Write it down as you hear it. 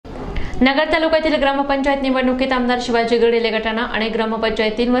नगर तालुक्यातील ग्रामपंचायत निवडणुकीत आमदार शिवाजी गडिले गटाने अनेक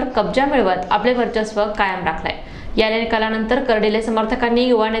ग्रामपंचायतींवर कब्जा मिळवत आपले वर्चस्व कायम राखले। या निकालानंतर कर्डिले समर्थकांनी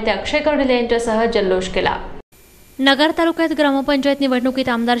युवा नेते अक्षय कर्डिले यांच्यासह जल्लोष केला। नगर तालुक्यात ग्रामपंचायत निवडणुकीत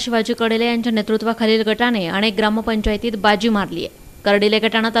आमदार शिवाजी कर्डिले यांच्या नेतृत्वाखालील गटाने अनेक ग्रामपंचायतीत बाजी मारली आहे। कर्डिले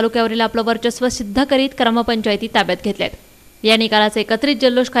गटाने तालुक्यावरील आपले वर्चस्व सिद्ध करीत ग्रामपंचायती ताब्यात घेतल्यात। या निकालाचा एकत्रित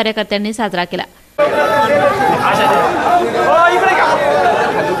जल्लोष कार्यकर्त्यांनी साजरा केला।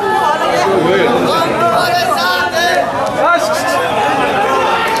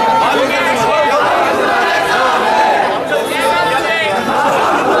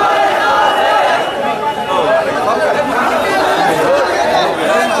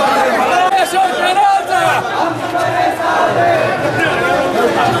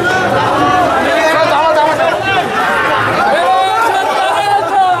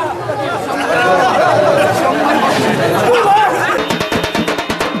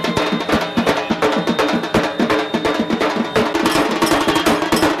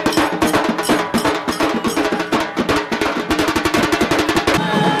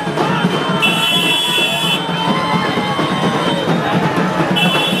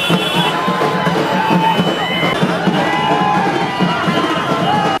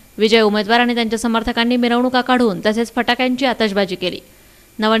 विजय उमेदवार आणि त्यांच्या समर्थकांनी मिरवणुका काढून तसेच फटाक्यांची आतषबाजी केली।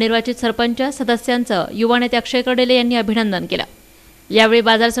 नवनिर्वाचित सरपंच सदस्यांचं युवा नेते अक्षय कर्डिले यांनी अभिनंदन केलं। यावेळी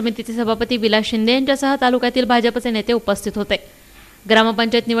बाजार समितीचे सभापती विलास शिंदे यांच्यासह तालुक्यातील भाजपचे नेते उपस्थित होते।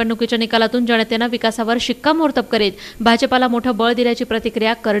 ग्रामपंचायत निवडणुकीच्या निकालातून जनतेने विकासावर शिक्कामोर्तब करीत भाजपाला मोठं बळ दिल्याची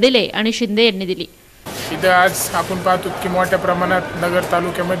प्रतिक्रिया कर्डिले आणि शिंदे यांनी दिली। इथं आज आपण पाहतो की मोठ्या प्रमाणात नगर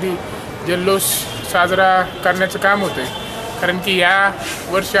तालुक्यामध्ये जल्लोष साजरा करण्याचं काम होतंय, कारण की या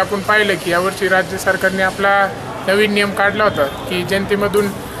वर्षी आपण पाहिलं की यावर्षी राज्य सरकारने आपला नवीन नियम काढला होता की जनतेमधून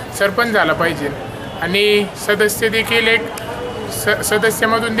सरपंच झाला पाहिजे आणि सदस्य देखील एक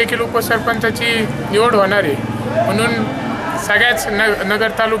सदस्यामधून देखील उपसरपंचाची निवड होणार आहे। म्हणून सगळ्याच नगर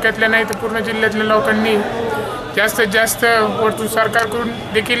तालुक्यातल्या नाही तर पूर्ण जिल्ह्यातल्या लोकांनी जास्तीत जास्त वरतून सरकारकडून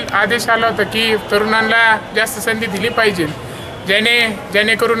देखील आदेश आला होता की तरुणांना जास्त संधी दिली पाहिजे,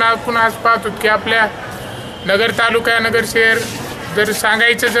 जेणेकरून आपण आज पाहतो की आपल्या नगर तालुका नगर शहर जर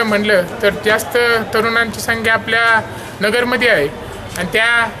सांगायचं जर म्हणलं तर जास्त तरुणांची संख्या आपल्या नगरमध्ये आहे आणि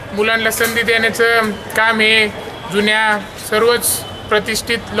त्या मुलांना संधी देण्याचं काम हे जुन्या सर्वच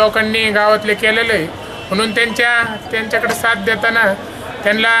प्रतिष्ठित लोकांनी गावातले केलेलं आहे। म्हणून त्यांच्याकडे साथ देताना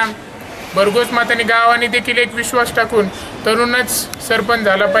त्यांना भरघोस मताने गावाने देखील एक विश्वास टाकून तरुणच सरपंच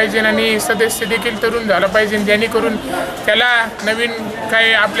झाला पाहिजे आणि सदस्य देखील तरुण झाला पाहिजे, जेणेकरून त्याला नवीन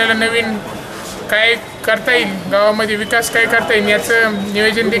काय आपल्याला नवीन काय करता येईल, गावामध्ये विकास काय करता येईल याचं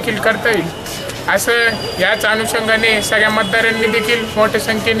नियोजन देखील करता येईल। असं याच अनुषंगाने सगळ्या मतदारांनी देखील मोठ्या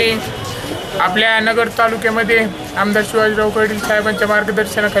संख्येने आपल्या नगर तालुक्यामध्ये आमदार शिवाजीराव कर्डिले साहेबांच्या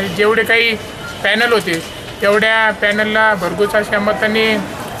मार्गदर्शनाखाली जेवढे काही पॅनल होते तेवढ्या पॅनलला भरघोस अशा मताने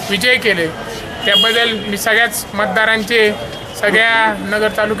विजय केले। त्याबद्दल मी सगळ्याच मतदारांचे, सगळ्या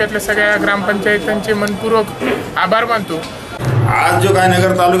नगर तालुक्यातल्या सगळ्या ग्रामपंचायतांचे मनपूर्वक आभार मानतो। आज जो काय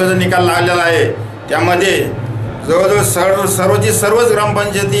नगर तालुक्याचा निकाल लागलेला आहे त्यामध्ये जवळजवळ सर्वच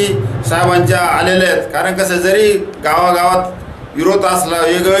ग्रामपंचायती साहेबांच्या आलेल्या आहेत। कारण कसं जरी गावागावात विरोध असला,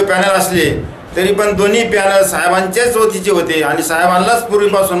 वेगवेगळे पॅनल असले तरी पण दोन्ही पॅनल साहेबांच्याच वतीचे होते आणि साहेबांनाच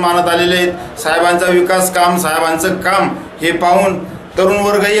पूर्वीपासून मानत आलेले आहेत। साहेबांचा विकास काम, साहेबांचं काम हे पाहून तरुण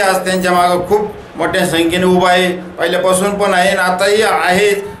वर्गही आज त्यांच्या मागं खूप मोठ्या संख्येने उभा आहे, पहिल्यापासून पण आहे आणि आताही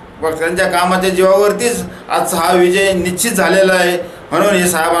आहे। त्यांच्या कामाच्या जीवावरतीच आजचा हा विजय निश्चित झालेला आहे। म्हणून हे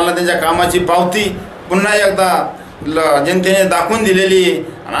साहेबांना त्यांच्या कामाची पावती पुन्हा एकदा जनतेने दाखवून दिलेली आहे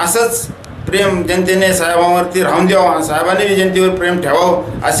आणि असंच प्रेम जनतेने साहेबांवरती राहून द्यावं, साहेबांनी जनतेवर प्रेम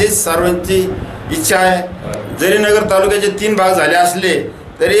ठेवावं अशीच सर्वांची इच्छा आहे। जरी नगर तालुक्याचे 3 भाग झाले असले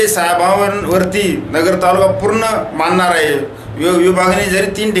तरी साहेबांवरती नगर तालुका पूर्ण मानणार आहे। विभागणी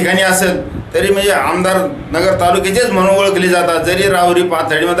जरी 3 ठिकाणी असेल तरी म्हणजे आमदार नगर तालुक्याचेच म्हणून ओळखले जातात। जरी राहुरी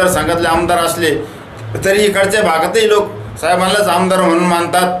पाथर्डी मतदारसंघातले आमदार असले तरी इकडच्या भागातही लोक साहेबांनाच आमदार म्हणून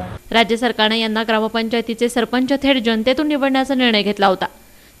मानतात। राज्य सरकारने यंदा ग्रामपंचायतीचे सरपंच थेट जनतेतून निवडण्याचा निर्णय घेतला होता।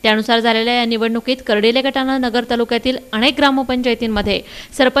 त्यानुसार झालेल्या या निवडणुकीत कर्डिले गटाने नगर तालुक्यातील अनेक ग्रामपंचायतींमध्ये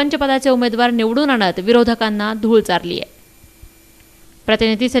सरपंच पदाचे उमेदवार निवडून आणत विरोधकांना धूळ चारली आहे।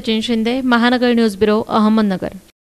 प्रतिनिधी सचिन शिंदे, महानगर न्यूज ब्युरो, अहमदनगर।